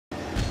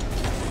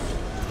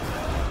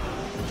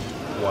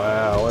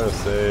Wow, what a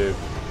save.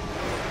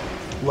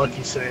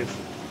 Lucky save.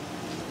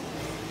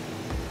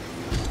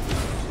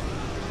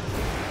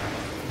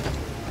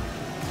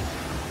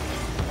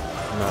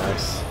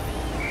 Nice.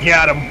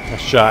 Got him. A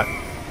shot.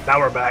 Now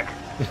we're back.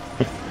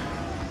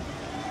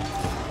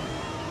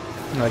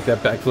 I like that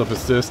backflip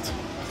assist.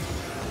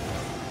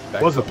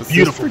 It was a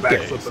beautiful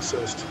backflip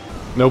assist.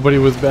 Nobody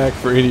was back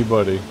for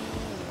anybody.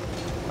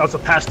 That was a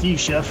pass to you,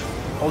 Chef.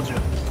 Told you.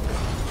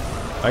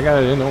 I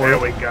got it in the order. There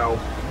we go.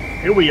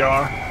 Here we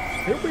are.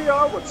 Here we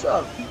are. What's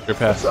up? Your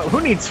pass. What's up?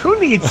 Who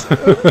needs?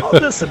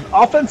 Listen,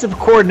 offensive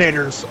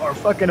coordinators are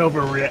fucking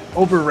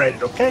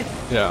overrated. Okay.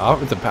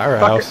 Yeah, it's a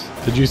powerhouse.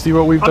 Did you see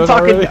what we've done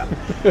talking,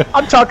 already?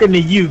 I'm talking to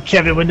you,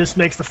 Kevin. When this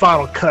makes the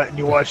final cut and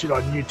you watch it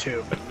on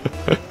YouTube.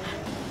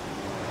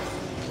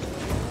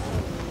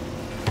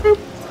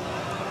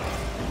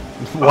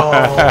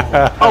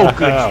 Wow. Oh,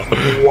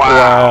 good.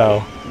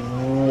 Wow.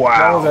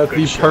 Wow. That was at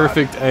the shot.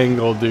 perfect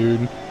angle,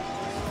 dude.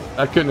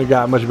 I couldn't have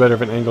got much better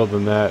of an angle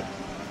than that.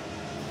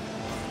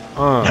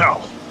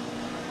 No.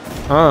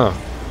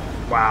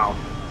 Wow.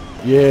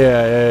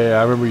 Yeah.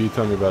 I remember you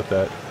telling me about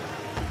that.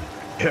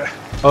 Yeah.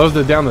 Oh, it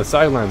was down the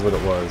sidelines what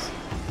it was.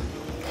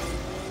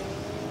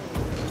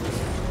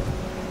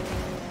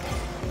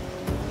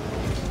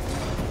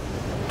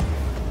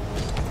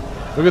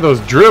 Look at those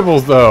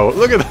dribbles, though.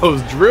 Look at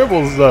those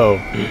dribbles, though.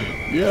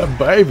 Yeah,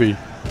 baby.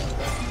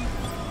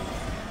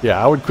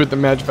 Yeah, I would quit the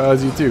match if I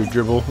was you, too.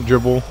 Dribble,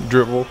 dribble,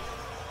 dribble. You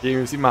can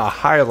even see my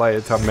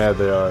highlights how mad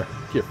they are.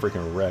 Get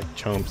freaking wrecked,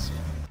 chumps.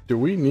 Do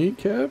we need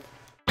Kev?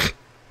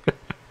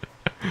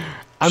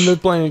 I'm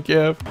just playing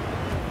Kev.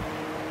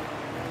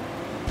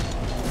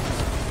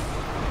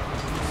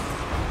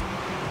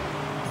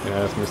 Yeah,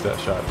 I just missed that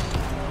shot.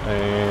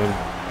 And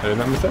I did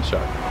not miss that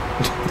shot.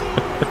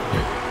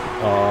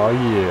 Oh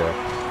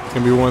yeah. It's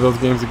gonna be one of those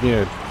games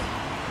again.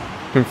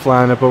 Him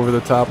flying up over the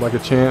top like a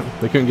champ.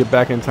 They couldn't get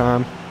back in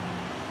time.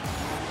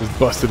 Just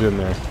busted in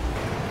there.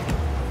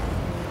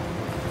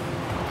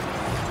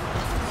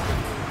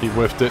 He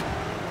whiffed it.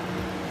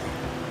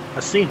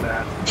 I seen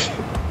that.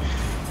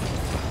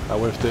 I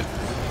whiffed it.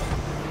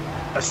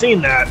 I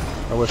seen that.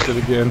 I whiffed it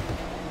again.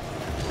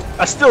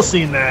 I still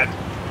seen that.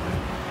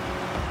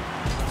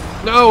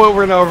 No, it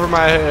went over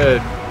my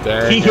head.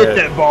 Dang He it. hit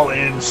that ball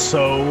in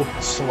so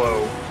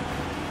slow.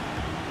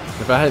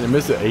 If I had to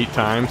miss it 8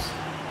 times,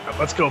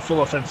 Let's go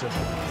full offensive.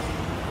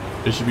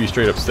 it should be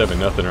straight up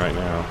 7-0 right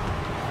now.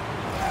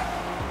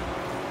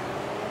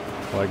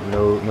 Like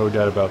no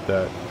doubt about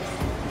that.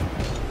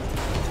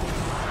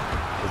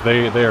 'Cause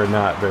they are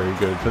not very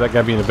good. For that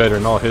guy being a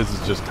veteran, all his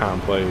is just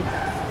time played.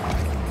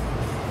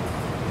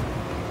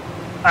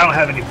 I don't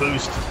have any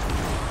boost.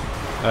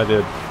 I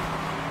did.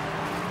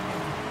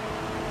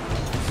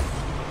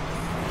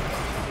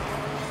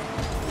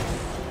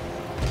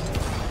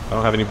 I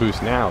don't have any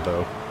boost now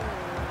though.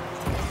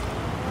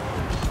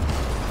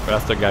 But I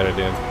still got it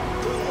in.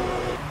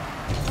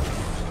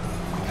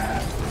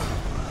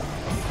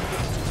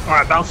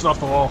 Alright, bouncing off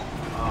the wall.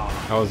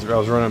 I was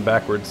running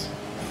backwards.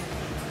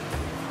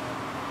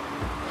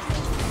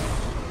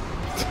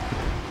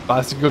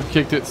 Bicycle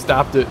kicked it,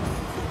 stopped it.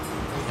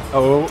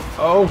 Oh,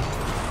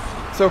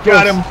 so close.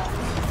 Got him.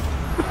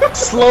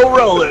 Slow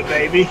roll it,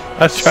 baby.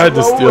 I tried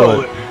to Slow steal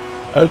roll it.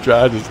 I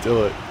tried to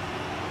steal it.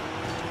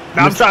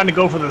 Now I'm trying to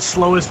go for the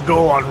slowest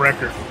goal on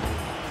record.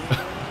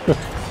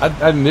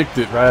 I nicked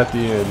it right at the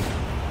end.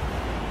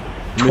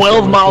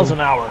 12 miles an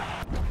hour.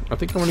 I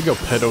think I'm gonna go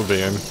pedo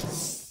van.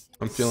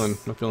 I'm feeling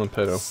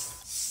pedo.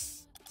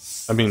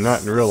 I mean,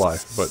 not in real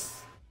life, but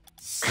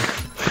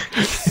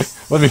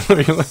let me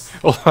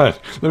hold on.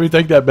 Let me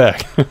take that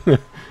back.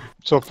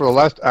 So for the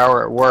last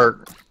hour at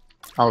work,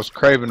 I was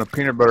craving a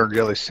peanut butter and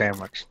jelly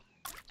sandwich.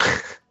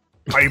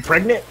 Are you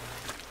pregnant?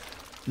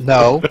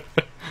 No,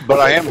 but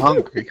I am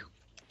hungry.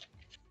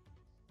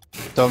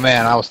 So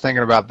man, I was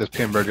thinking about this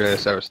peanut butter jelly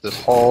sandwich this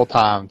whole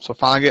time. So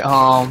finally get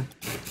home,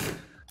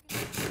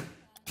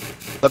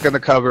 look in the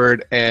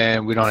cupboard,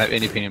 and we don't have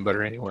any peanut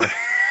butter anywhere.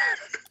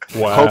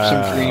 Wow. Hopes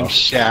and dreams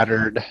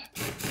shattered.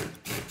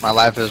 My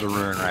life is a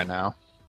ruin right now.